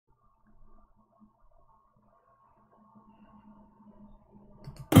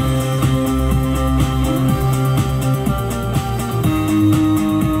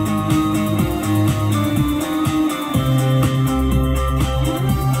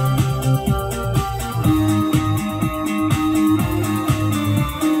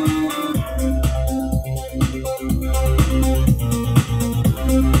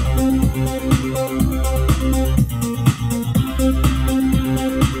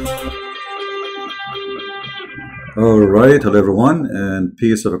All right, hello everyone, and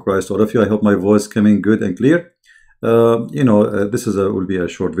peace of Christ to all of you. I hope my voice coming good and clear. This will be a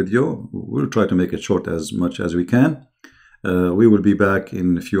short video. We'll try to make it short as much as we can. We will be back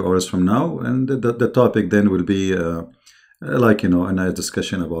in a few hours from now, and the topic then will be a nice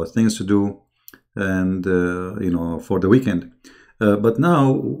discussion about things to do, and for the weekend. But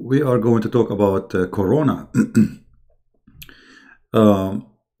now we are going to talk about Corona.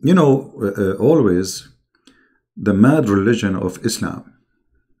 Always. The mad religion of Islam,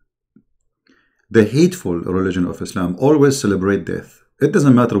 the hateful religion of Islam, always celebrate death. It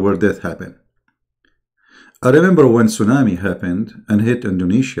doesn't matter where death happened. I remember when tsunami happened and hit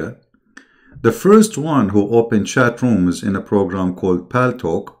Indonesia, the first one who opened chat rooms in a program called Pal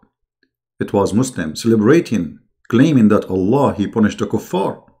Talk, it was Muslim, celebrating, claiming that Allah, He punished the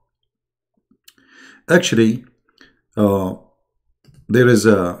kuffar. Actually, there is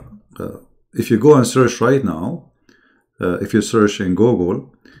a if you go and search right now, if you search in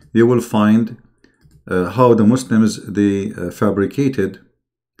Google, you will find how the Muslims, they fabricated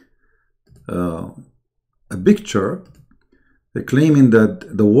a picture claiming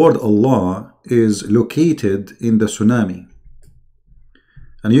that the word Allah is located in the tsunami.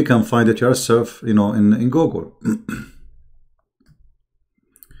 And you can find it yourself, in Google.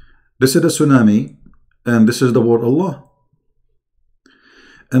 This is the tsunami, and this is the word Allah.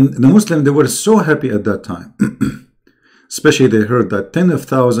 And the Muslims, they were so happy at that time. Especially they heard that tens of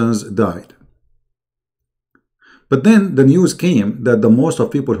thousands died. But then the news came that the most of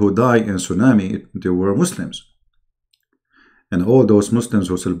people who died in tsunami, they were Muslims. And all those Muslims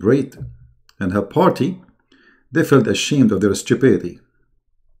who celebrate and have party, they felt ashamed of their stupidity.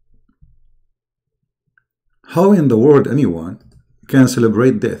 How in the world anyone can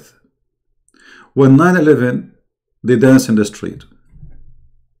celebrate death? When 9/11, they dance in the street.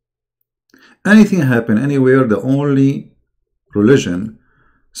 Anything happen anywhere, the only religion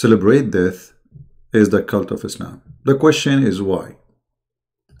celebrate death is the cult of Islam. The question is why?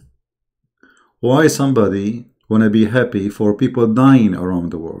 Why somebody wanna be happy for people dying around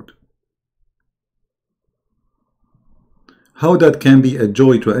the world? How that can be a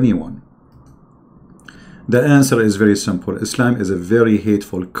joy to anyone? The answer is very simple. Islam is a very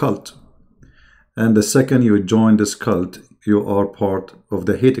hateful cult. And the second you join this cult, you are part of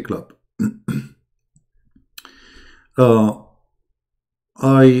the hate club.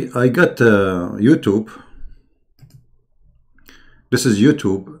 I got YouTube. This is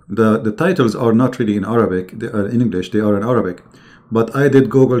YouTube. The titles are not really in Arabic. They are in English. They are in Arabic. But I did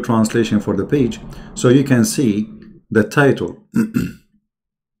Google translation for the page, so you can see the title.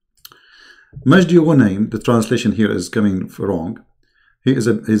 Majdi Ghunaim, the translation here is coming wrong. He is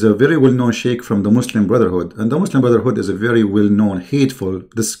a very well-known sheikh from the Muslim Brotherhood, and the Muslim Brotherhood is a very well-known, hateful,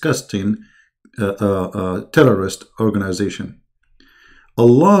 disgusting, terrorist organization.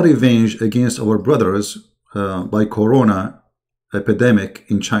 Allah revenge against our brothers by Corona epidemic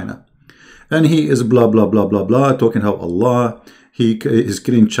in China, and he is blah blah blah blah blah, talking how Allah, he is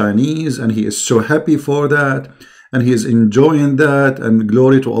killing Chinese, and he is so happy for that, and he is enjoying that, and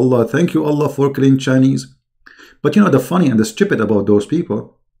glory to Allah. Thank you, Allah, for killing Chinese. But the funny and the stupid about those people,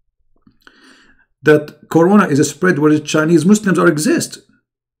 that Corona is a spread where Chinese Muslims exist.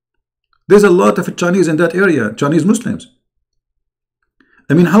 There's a lot of Chinese in that area, Chinese Muslims.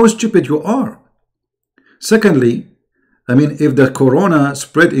 I mean, how stupid you are. Secondly, I mean, if the Corona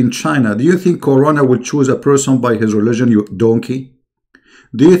spread in China, do you think Corona will choose a person by his religion, you donkey?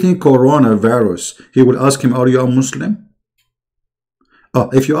 Do you think coronavirus, he will ask him, are you a Muslim?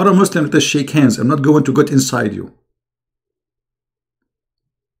 If you are a Muslim, let us shake hands. I'm not going to get inside you.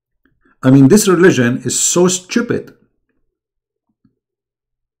 I mean, this religion is so stupid,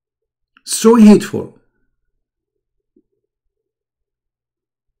 so hateful.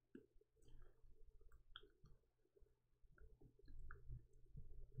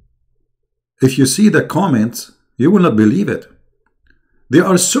 If you see the comments, you will not believe it. They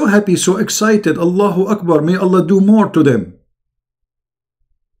are so happy, so excited. Allahu Akbar, may Allah do more to them.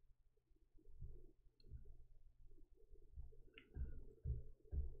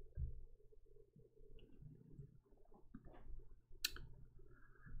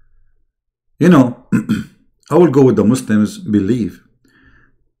 I will go with the Muslims believe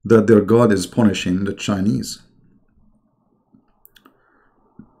that their God is punishing the Chinese.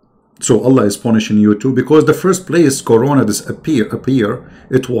 So Allah is punishing you too, because the first place Corona appear,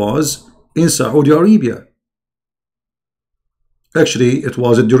 it was in Saudi Arabia. Actually, it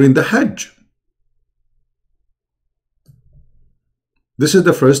was during the Hajj. This is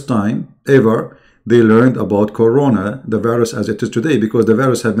the first time ever they learned about Corona, the virus as it is today, because the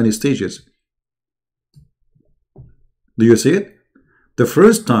virus had many stages. Do you see it? The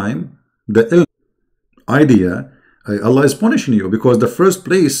first time, the idea, Allah is punishing you because the first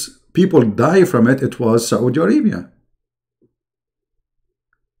place people die from it, it was Saudi Arabia.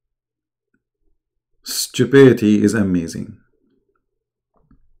 Stupidity is amazing.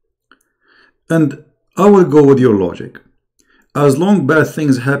 And I will go with your logic. As long bad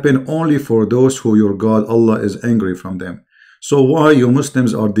things happen only for those who your God Allah is angry from them. So why you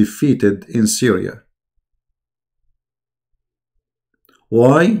Muslims are defeated in Syria?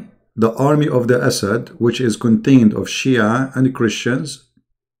 Why the army of the Assad, which is contained of Shia and Christians,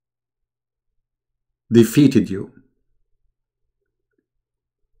 defeated you?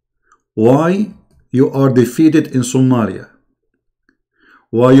 Why you are defeated in Somalia?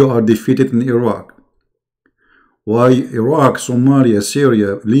 Why you are defeated in Iraq? Why Iraq, Somalia,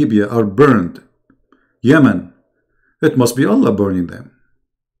 Syria, Libya are burned? Yemen, it must be Allah burning them.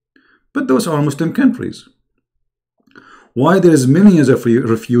 But those are Muslim countries. Why there is millions of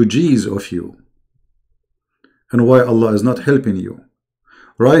refugees of you? And why Allah is not helping you?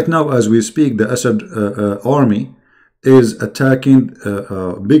 Right now, as we speak, the Assad army is attacking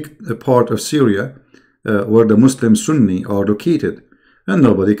a big part of Syria where the Muslim Sunni are located, and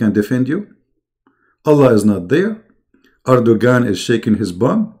nobody can defend you. Allah is not there. Erdogan is shaking his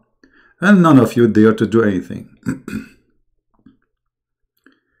bum, and none of you dare to do anything.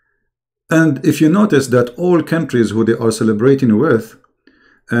 And if you notice that all countries who they are celebrating with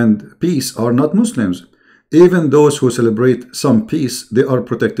and peace are not Muslims. Even those who celebrate some peace, they are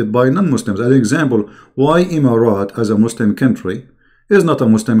protected by non-Muslims. As an example, why Emirat as a Muslim country is not a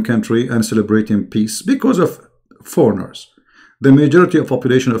Muslim country and celebrating peace? Because of foreigners. The majority of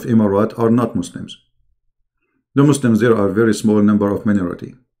population of Emirat are not Muslims. The Muslims there are a very small number of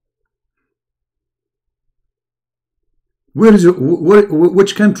minority.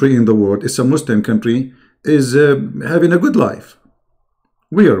 Which country in the world is a Muslim country is having a good life?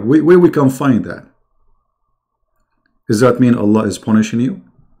 Where we can find that? Does that mean Allah is punishing you?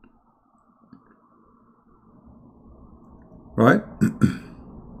 Right?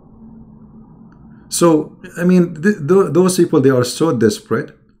 So, I mean, those people, they are so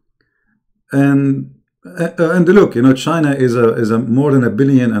desperate. And look, you know, China is a more than 1.5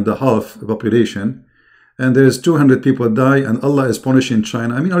 billion population. And there is 200 people die, and Allah is punishing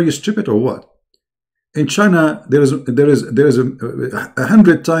China. I mean, are you stupid or what? In China, there is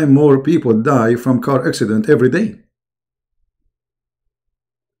 100 times more people die from car accident every day.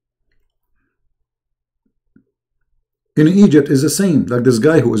 In Egypt is the same. Like this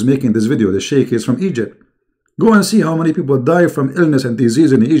guy who is making this video, the sheikh is from Egypt. Go and see how many people die from illness and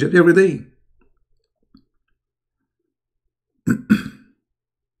disease in Egypt every day.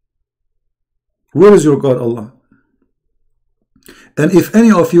 Where is your God Allah? And if any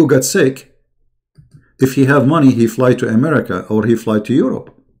of you got sick, if he have money, he fly to America or he fly to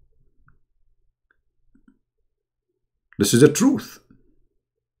Europe. This is the truth.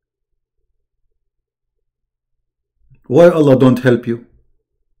 Why Allah don't help you?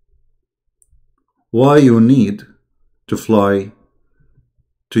 Why you need to fly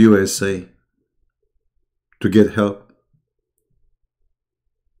to USA to get help?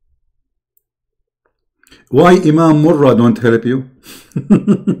 Why Imam Murrah don't help you?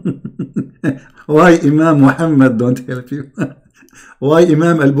 Why Imam Muhammad don't help you? Why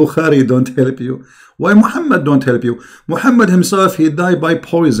Imam al-Bukhari don't help you? Why Muhammad don't help you? Muhammad himself, he died by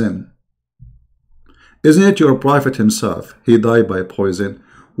poison. Isn't it your prophet himself? He died by poison.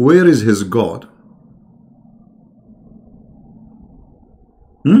 Where is his God?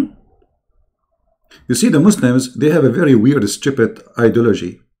 You see, the Muslims, they have a very weird, stupid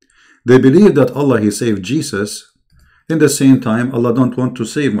ideology. They believe that Allah, he saved Jesus. In the same time, Allah don't want to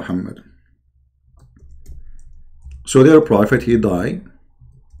save Muhammad. So their prophet, he died.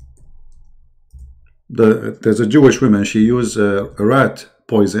 There's a Jewish woman, she used rat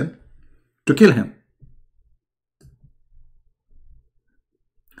poison to kill him.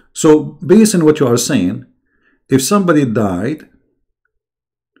 So based on what you are saying, if somebody died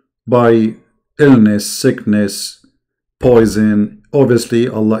by illness, sickness, poison, obviously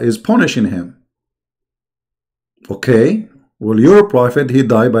Allah is punishing him. Okay, well, your prophet, he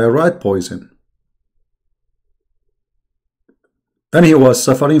died by a rat poison. And he was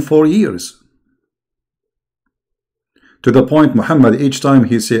suffering for years. To the point Muhammad, each time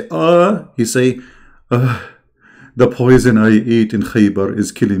he say, the poison I eat in Khaybar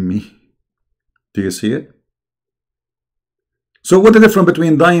is killing me. Do you see it? So what is the difference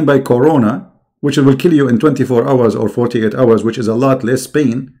between dying by corona, which will kill you in 24 hours or 48 hours, which is a lot less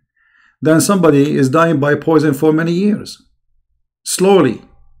pain, than somebody is dying by poison for many years? Slowly.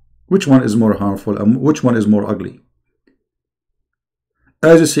 Which one is more harmful and which one is more ugly?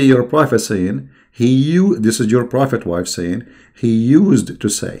 As you see your prophet saying, this is your prophet wife saying, he used to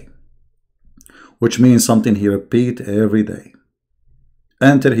say, which means something he repeat every day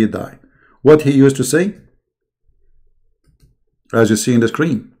until he died. What he used to say, as you see in the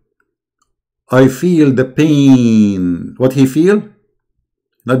screen, I feel the pain. What he feel?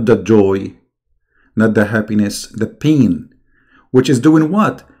 Not the joy, not the happiness, the pain, which is doing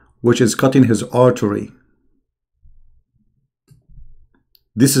what? Which is cutting his artery.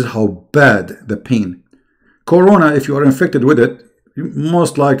 This is how bad the pain. Corona, if you are infected with it,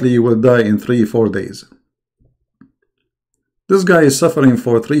 most likely you will die in 3-4 days. This guy is suffering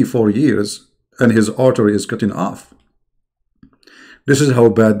for 3-4 years and his artery is cutting off. This is how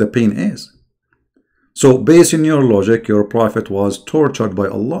bad the pain is. So based on your logic, your prophet was tortured by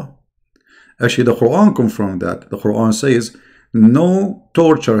Allah. Actually, the Quran confirmed that. The Quran says, no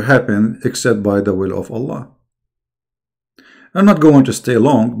torture happened except by the will of Allah. I'm not going to stay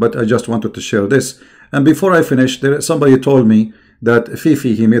long, but I just wanted to share this. And before I finish, somebody told me that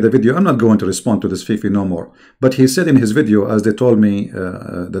Fifi, he made a video. I'm not going to respond to this Fifi no more. But he said in his video, as they told me,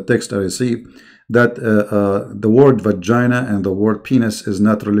 the text I received, that the word vagina and the word penis is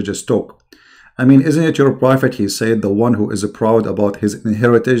not religious talk. I mean, isn't it your prophet? He said, the one who is proud about his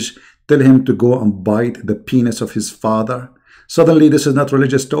heritage, tell him to go and bite the penis of his father. Suddenly, this is not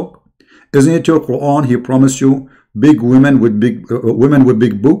religious talk. Isn't it your Quran? He promised you big women with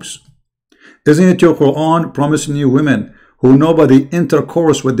big boobs. Isn't it your Quran promising you women who nobody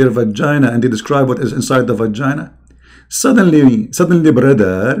intercourse with their vagina and they describe what is inside the vagina? Suddenly,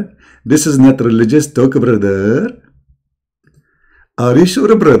 brother, this is not religious talk, brother. Are you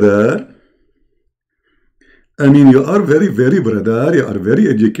sure, brother? I mean, you are very, very, brother. You are very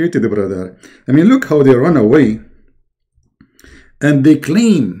educated, brother. I mean, look how they run away and they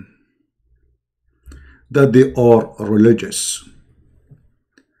claim that they are religious.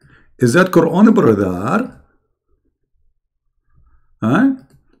 Is that Quran, brother? Huh?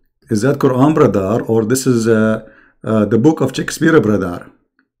 Is that Quran, brother? Or this is the book of Shakespeare, brother?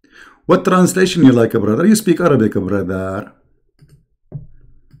 What translation you like, brother? You speak Arabic, brother?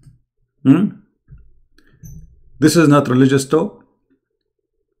 This is not religious talk.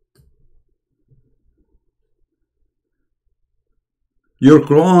 Your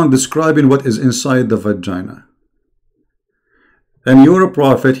Quran describing what is inside the vagina. And your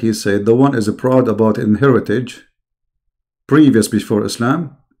prophet, he said, the one is proud about in heritage, previous before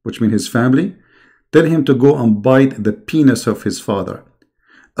Islam, which means his family, tell him to go and bite the penis of his father.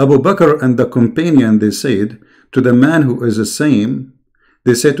 Abu Bakr and the companion, they said, to the man who is the same,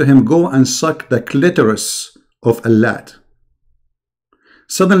 they said to him, go and suck the clitoris of a lad.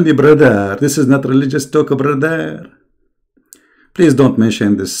 Suddenly, brother, this is not religious talk, brother. Please don't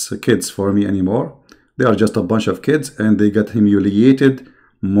mention these kids for me anymore. They are just a bunch of kids and they got humiliated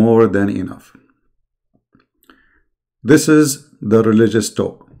more than enough. This is the religious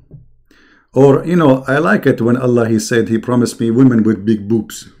talk. Or, you know, I like it when Allah, he said, he promised me women with big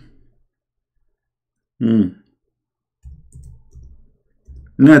boobs.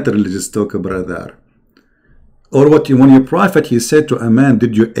 Not religious talk, brother. Or when your prophet, he said to a man,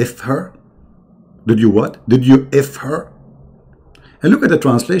 did you F her? Did you what? Did you F her? And look at the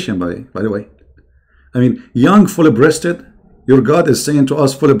translation, by the way. I mean, young, fully breasted. Your God is saying to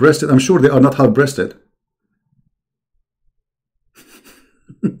us, fully breasted. I'm sure they are not half breasted.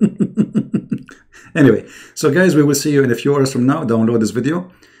 Anyway, so guys, we will see you in a few hours from now. Download this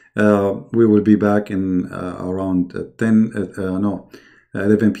video. We will be back in around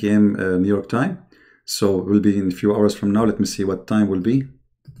 11 p.m. New York time. So we'll be in a few hours from now. Let me see what time will be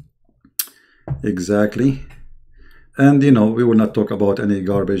exactly. And you know, we will not talk about any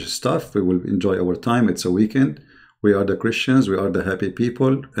garbage stuff. We will enjoy our time. It's a weekend. We are the Christians. We are the happy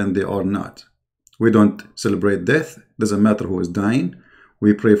people, and they are not. We don't celebrate death. Doesn't matter who is dying.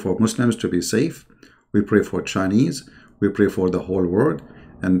 We pray for Muslims to be safe. We pray for Chinese. We pray for the whole world.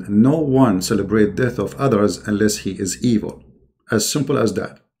 And no one celebrates death of others unless he is evil. As simple as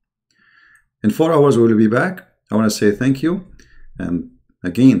that. In 4 hours, we will be back. I want to say thank you. And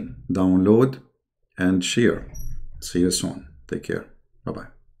again, download and share. See you soon. Take care.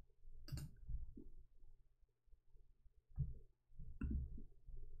 Bye-bye.